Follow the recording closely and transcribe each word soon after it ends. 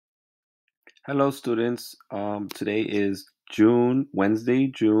Hello, students. Today is Wednesday,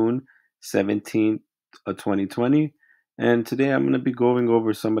 June 17th, 2020. And today I'm going to be going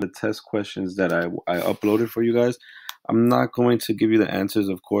over some of the test questions that I uploaded for you guys. I'm not going to give you the answers,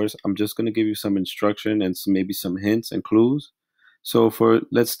 of course. I'm just going to give you some instruction and maybe some hints and clues. So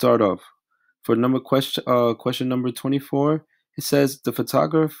let's start off. For question number 24, it says the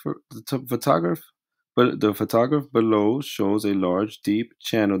photograph below shows a large, deep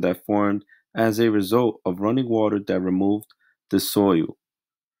channel that formed as a result of running water that removed the soil.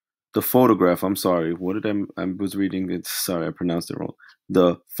 The photograph, I'm sorry, I was reading it, sorry, I pronounced it wrong.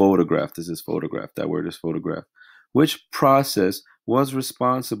 The photograph, this is photograph, that word is photograph. Which process was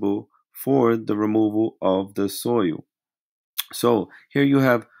responsible for the removal of the soil? So here you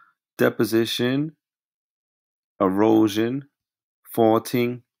have deposition, erosion,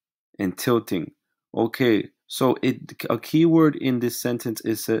 faulting, and tilting. Okay, so a key word in this sentence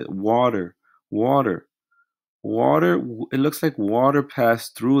is water. Water. Water, it looks like water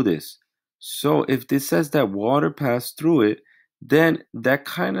passed through this. So if this says that water passed through it, then that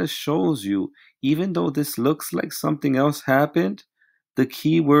kind of shows you, even though this looks like something else happened, the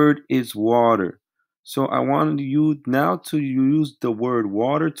key word is water. So I wanted you now to use the word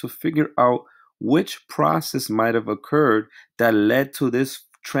water to figure out which process might have occurred that led to this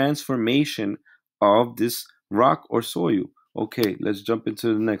transformation of this rock or soil. Okay, let's jump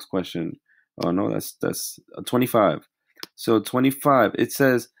into the next question. Oh no, that's 25. So 25, it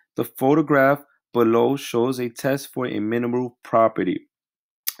says the photograph below shows a test for a mineral property.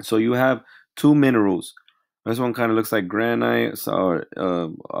 So you have two minerals. This one kind of looks like granite or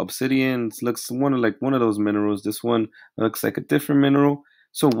obsidian. It looks one of those minerals. This one looks like a different mineral.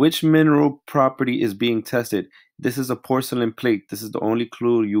 So which mineral property is being tested? This is a porcelain plate. This is the only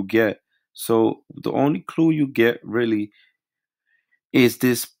clue you get. So the only clue you get really is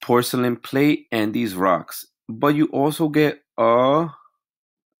this porcelain plate and these rocks. But you also get I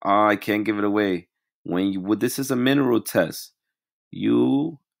can't give it away. This is a mineral test.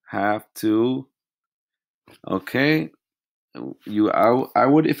 You have to okay. I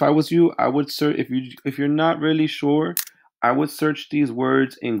would, if I was you, I would search. If you're not really sure, I would search these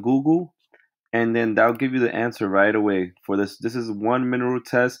words in Google, and then that'll give you the answer right away for this. This is one mineral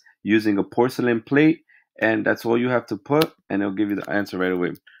test using a porcelain plate, and that's all you have to put, and it'll give you the answer right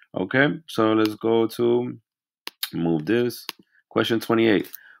away. Okay, so let's go to move this. Question 28.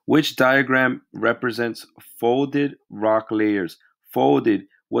 Which diagram represents folded rock layers? Folded.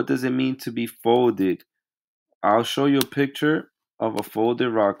 What does it mean to be folded? I'll show you a picture of a folded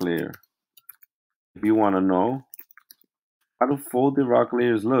rock layer. If you want to know, how do folded rock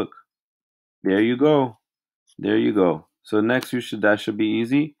layers look? There you go. There you go. So next that should be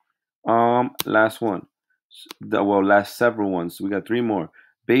easy. Last one. Last several ones. We got three more.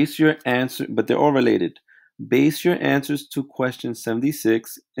 Base your answer, but they're all related. Base your answers to questions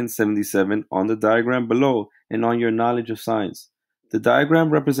 76 and 77 on the diagram below and on your knowledge of science. The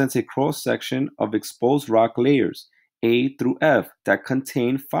diagram represents a cross section of exposed rock layers, A through F, that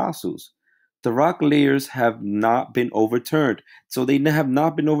contain fossils. The rock layers have not been overturned. So they have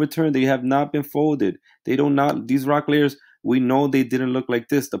not been overturned. They have not been folded. These rock layers, we know they didn't look like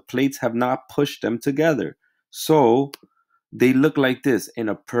this. The plates have not pushed them together. So they look like this in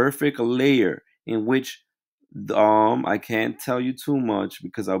a perfect layer in which I can't tell you too much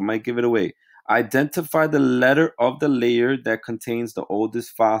because I might give it away. Identify the letter of the layer that contains the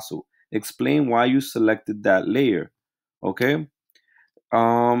oldest fossil. Explain why you selected that layer. Okay?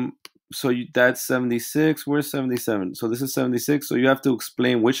 That's 76. Where's 77? So this is 76. So you have to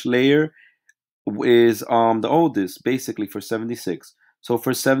explain which layer is the oldest, basically, for 76. So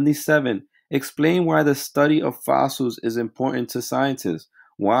for 77, explain why the study of fossils is important to scientists.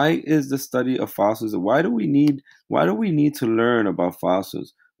 Why is the study of fossils? Why do we need to learn about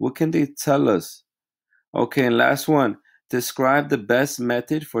fossils? What can they tell us? Okay, and last one. Describe the best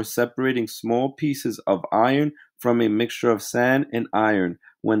method for separating small pieces of iron from a mixture of sand and iron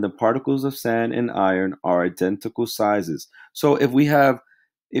when the particles of sand and iron are identical sizes. So if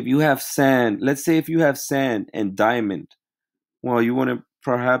you have sand, let's say if you have sand and diamond, well,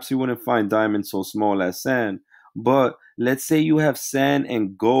 perhaps you wouldn't find diamond so small as sand. But let's say you have sand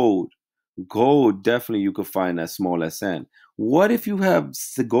and gold. Gold, definitely you could find as small as sand. What if you have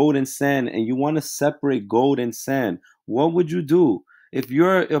gold and sand and you want to separate gold and sand? What would you do? If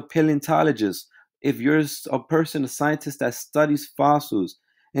you're a paleontologist, if you're a scientist that studies fossils,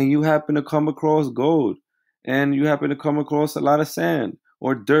 and you happen to come across gold, and you happen to come across a lot of sand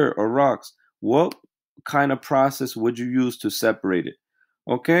or dirt or rocks, what kind of process would you use to separate it?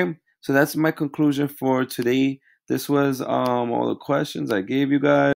 Okay, so that's my conclusion for today. This was all the questions I gave you guys.